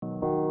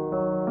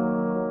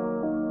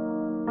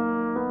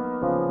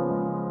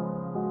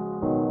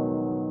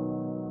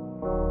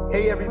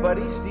Hey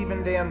everybody,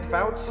 Stephen Dan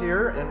Fouts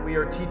here, and we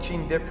are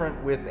teaching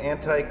different with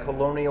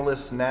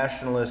anti-colonialist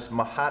nationalist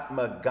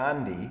Mahatma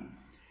Gandhi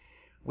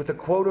with a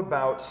quote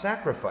about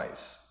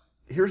sacrifice.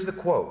 Here's the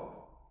quote.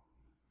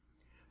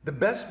 The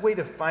best way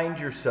to find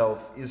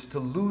yourself is to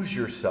lose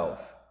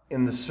yourself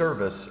in the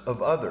service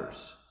of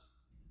others.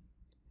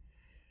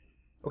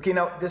 Okay,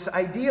 now this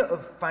idea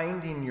of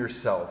finding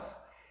yourself,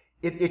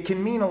 it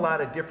can mean a lot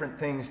of different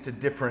things to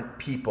different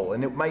people,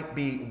 and it might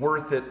be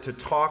worth it to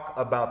talk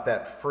about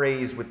that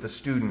phrase with the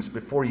students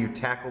before you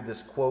tackle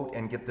this quote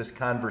and get this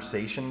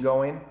conversation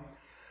going.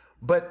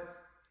 But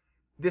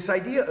this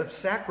idea of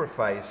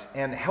sacrifice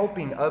and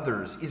helping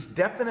others is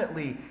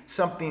definitely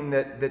something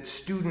that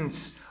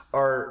students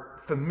are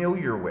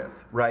familiar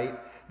with, right?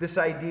 This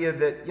idea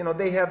that,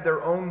 they have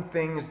their own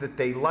things that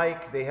they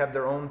like, they have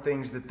their own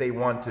things that they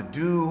want to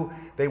do,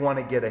 they want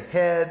to get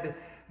ahead,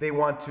 they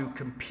want to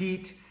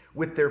compete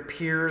with their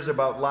peers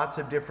about lots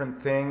of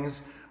different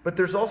things. But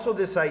there's also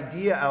this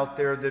idea out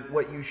there that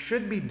what you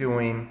should be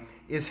doing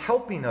is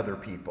helping other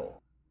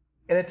people.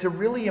 And it's a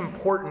really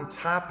important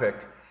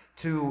topic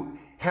to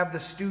have the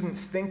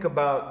students think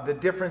about the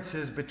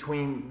differences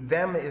between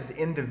them as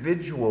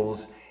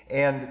individuals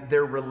and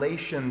their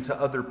relation to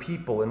other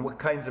people and what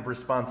kinds of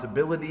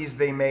responsibilities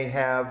they may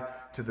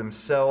have to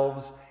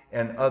themselves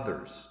and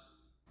others.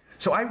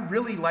 So I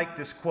really like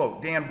this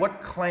quote. Dan,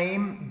 what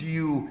claim do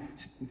you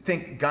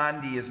think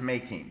Gandhi is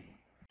making?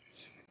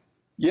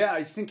 Yeah,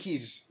 I think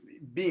he's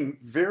being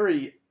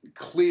very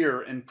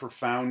clear and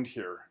profound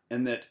here,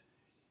 and that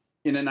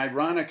in an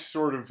ironic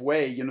sort of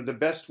way, the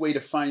best way to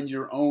find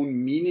your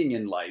own meaning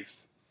in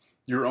life,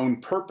 your own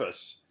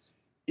purpose,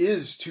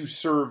 is to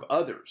serve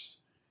others.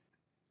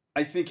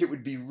 I think it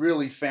would be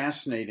really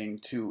fascinating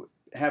to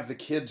have the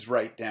kids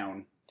write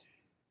down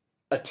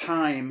a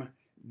time,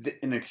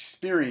 an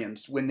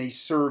experience when they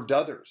served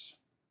others,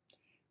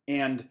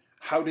 and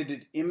how did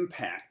it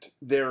impact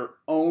their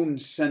own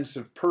sense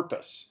of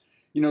purpose.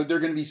 There are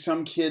going to be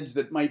some kids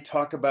that might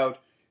talk about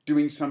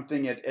doing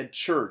something at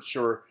church,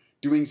 or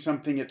doing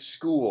something at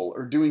school,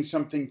 or doing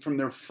something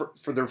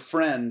for their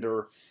friend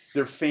or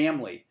their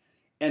family,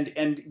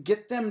 and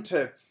get them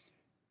to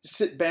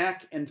sit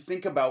back and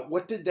think about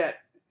what did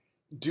that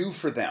do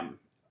for them.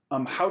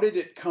 How did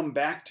it come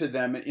back to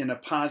them in a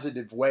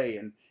positive way,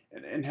 and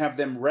have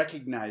them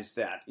recognize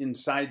that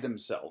inside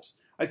themselves.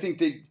 I think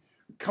they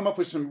come up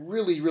with some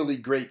really, really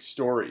great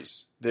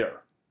stories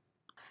there.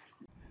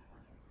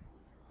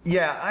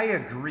 Yeah, I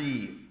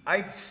agree.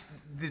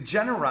 The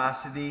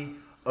generosity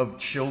of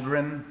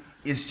children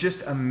is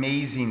just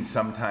amazing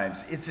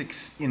sometimes.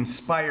 It's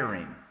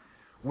inspiring,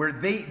 where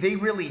they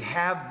really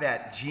have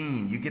that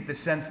gene. You get the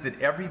sense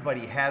that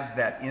everybody has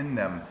that in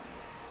them.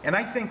 And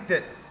I think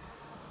that,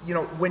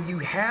 when you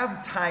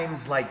have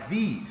times like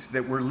these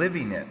that we're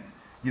living in,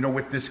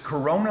 with this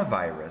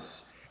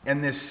coronavirus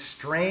and this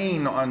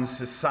strain on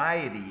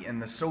society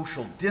and the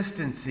social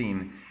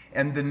distancing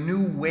and the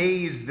new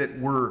ways that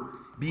we're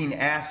being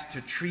asked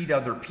to treat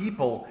other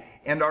people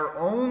and our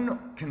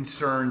own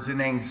concerns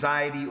and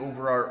anxiety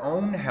over our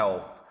own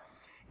health,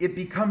 it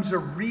becomes a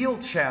real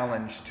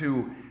challenge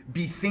to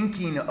be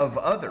thinking of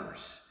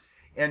others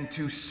and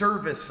to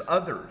service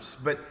others.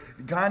 But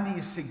Gandhi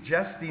is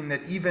suggesting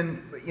that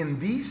even in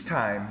these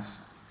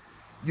times,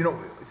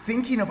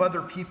 thinking of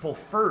other people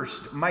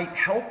first might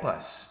help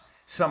us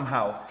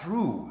somehow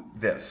through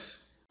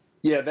this.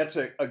 Yeah, that's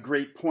a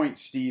great point,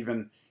 Steve.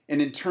 And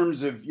in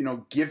terms of,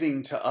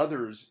 giving to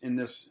others in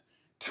this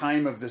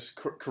time of this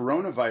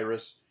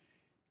coronavirus,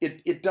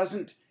 it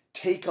doesn't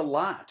take a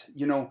lot,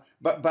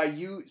 but by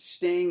you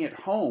staying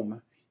at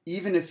home,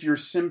 even if you're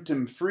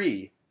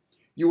symptom-free,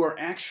 you are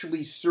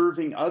actually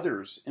serving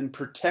others and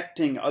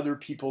protecting other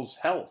people's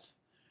health.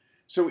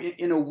 So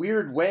in a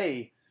weird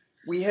way,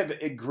 we have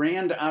a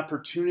grand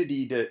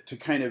opportunity to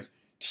kind of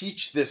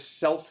teach this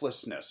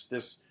selflessness,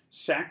 this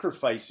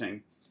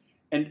sacrificing,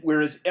 and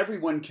whereas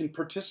everyone can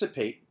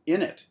participate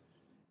in it.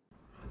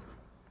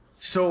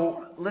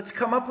 So let's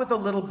come up with a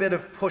little bit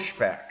of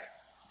pushback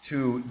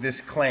to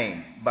this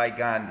claim by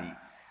Gandhi,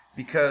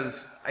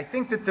 because I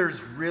think that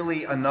there's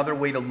really another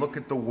way to look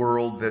at the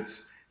world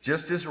that's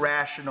just as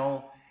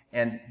rational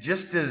and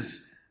just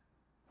as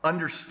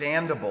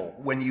understandable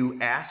when you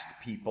ask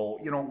people,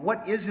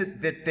 what is it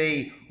that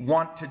they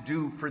want to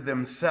do for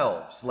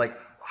themselves? Like,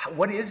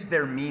 what is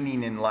their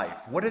meaning in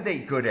life? What are they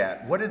good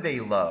at? What do they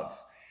love?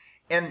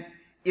 And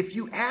if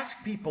you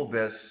ask people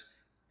this,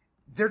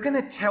 they're going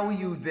to tell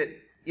you that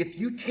if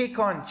you take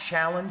on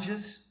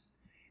challenges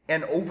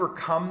and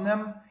overcome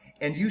them,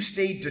 and you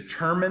stay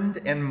determined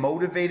and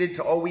motivated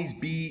to always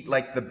be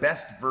like the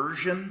best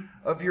version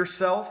of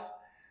yourself,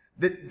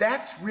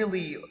 that's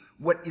really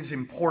what is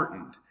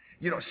important.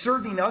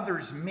 Serving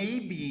others may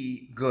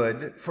be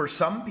good for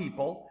some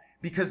people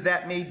because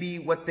that may be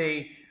what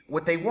they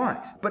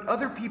want. But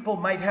other people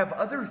might have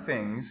other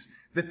things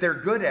that they're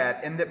good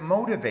at and that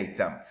motivate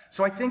them.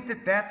 So I think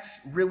that that's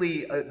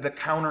really the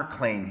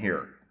counterclaim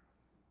here.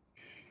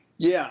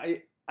 Yeah,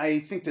 I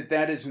think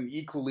that is an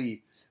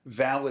equally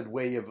valid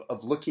way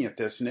of looking at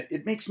this. And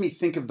it makes me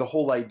think of the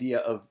whole idea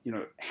of,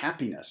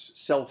 happiness,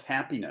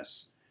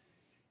 self-happiness.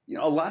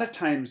 A lot of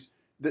times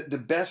the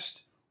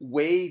best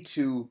way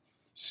to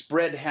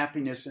spread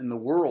happiness in the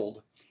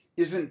world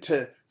isn't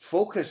to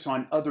focus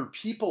on other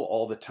people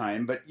all the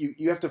time, but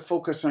you have to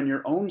focus on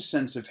your own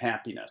sense of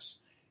happiness.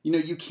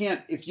 You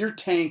can't, if your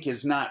tank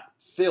is not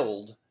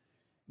filled,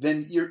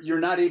 then you're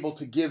not able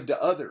to give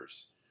to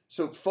others.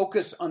 So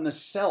focus on the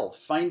self.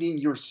 Finding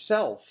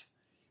yourself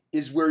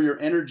is where your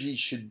energy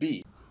should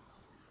be.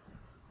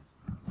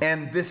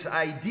 And this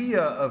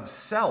idea of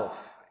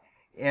self,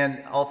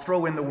 and I'll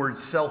throw in the word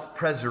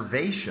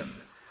self-preservation,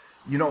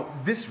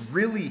 this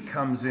really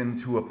comes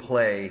into a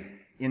play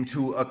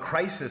into a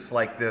crisis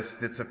like this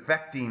that's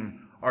affecting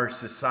our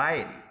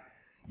society.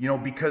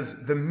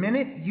 Because the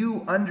minute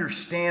you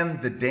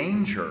understand the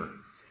danger,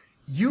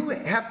 you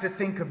have to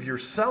think of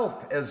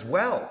yourself as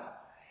well.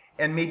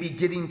 And maybe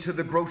getting to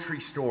the grocery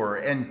store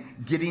and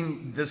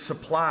getting the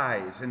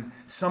supplies. And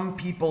some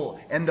people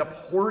end up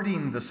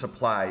hoarding the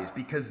supplies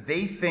because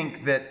they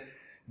think that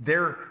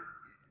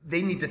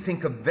they need to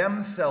think of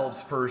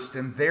themselves first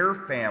and their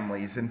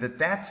families, and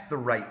that's the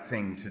right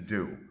thing to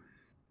do.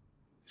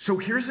 So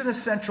here's an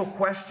essential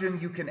question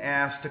you can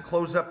ask to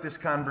close up this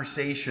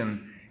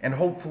conversation and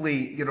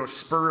hopefully,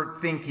 spur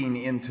thinking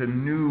into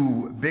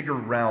new, bigger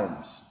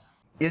realms.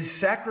 Is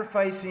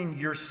sacrificing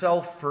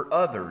yourself for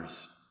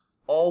others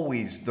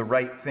always the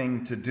right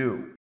thing to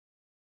do?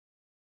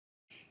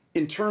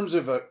 In terms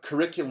of a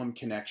curriculum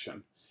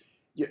connection,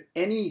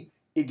 any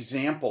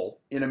example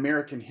in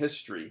American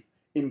history,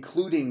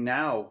 including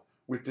now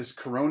with this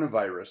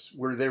coronavirus,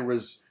 where there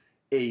was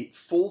a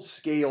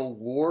full-scale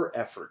war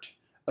effort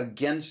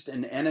against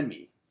an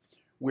enemy,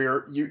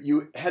 where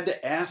you had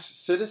to ask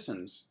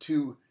citizens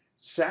to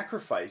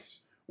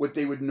sacrifice what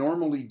they would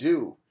normally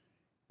do,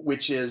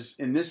 which is,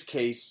 in this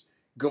case,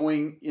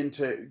 going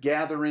into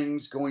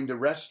gatherings, going to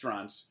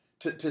restaurants,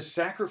 to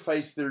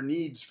sacrifice their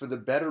needs for the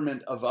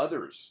betterment of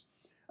others.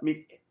 I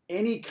mean,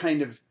 any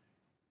kind of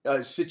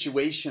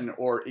situation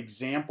or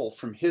example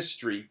from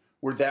history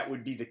where that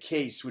would be the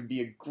case would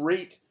be a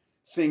great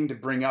thing to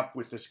bring up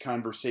with this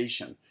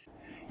conversation.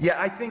 Yeah,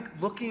 I think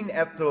looking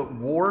at the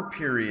war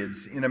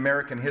periods in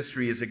American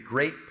history is a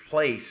great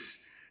place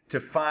to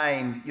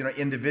find,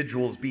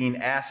 individuals being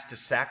asked to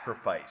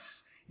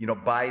sacrifice,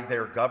 by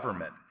their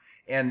government.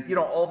 And,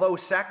 although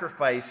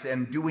sacrifice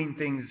and doing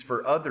things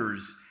for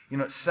others,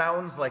 it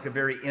sounds like a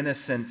very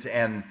innocent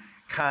and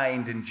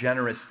kind and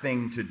generous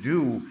thing to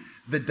do,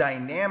 the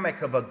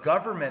dynamic of a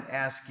government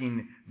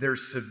asking their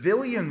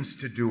civilians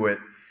to do it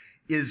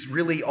is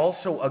really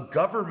also a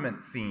government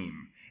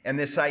theme. And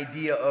this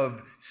idea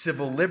of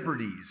civil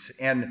liberties,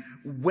 and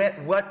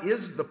what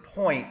is the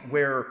point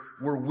where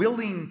we're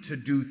willing to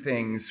do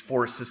things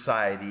for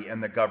society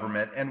and the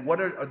government, and what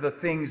are the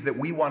things that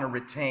we want to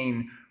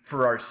retain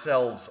for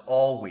ourselves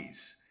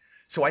always?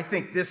 So I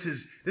think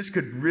this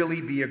could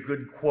really be a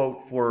good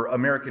quote for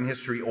American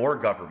history or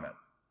government.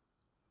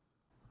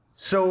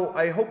 So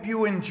I hope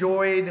you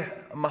enjoyed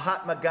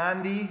Mahatma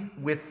Gandhi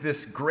with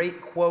this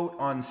great quote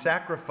on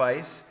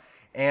sacrifice.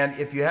 And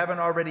if you haven't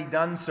already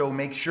done so,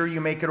 make sure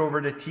you make it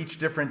over to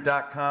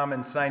teachdifferent.com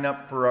and sign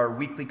up for our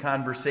weekly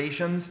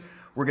conversations.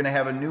 We're going to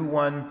have a new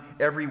one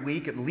every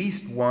week, at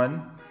least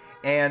one.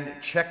 And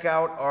check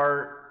out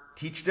our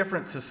Teach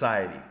Different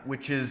Society,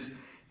 which is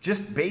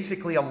just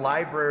basically a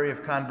library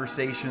of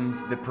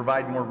conversations that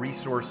provide more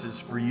resources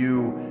for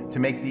you to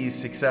make these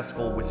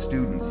successful with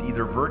students,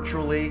 either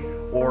virtually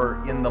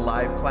or in the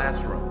live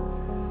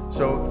classroom.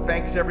 So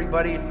thanks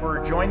everybody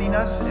for joining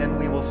us, and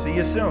we will see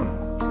you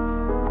soon.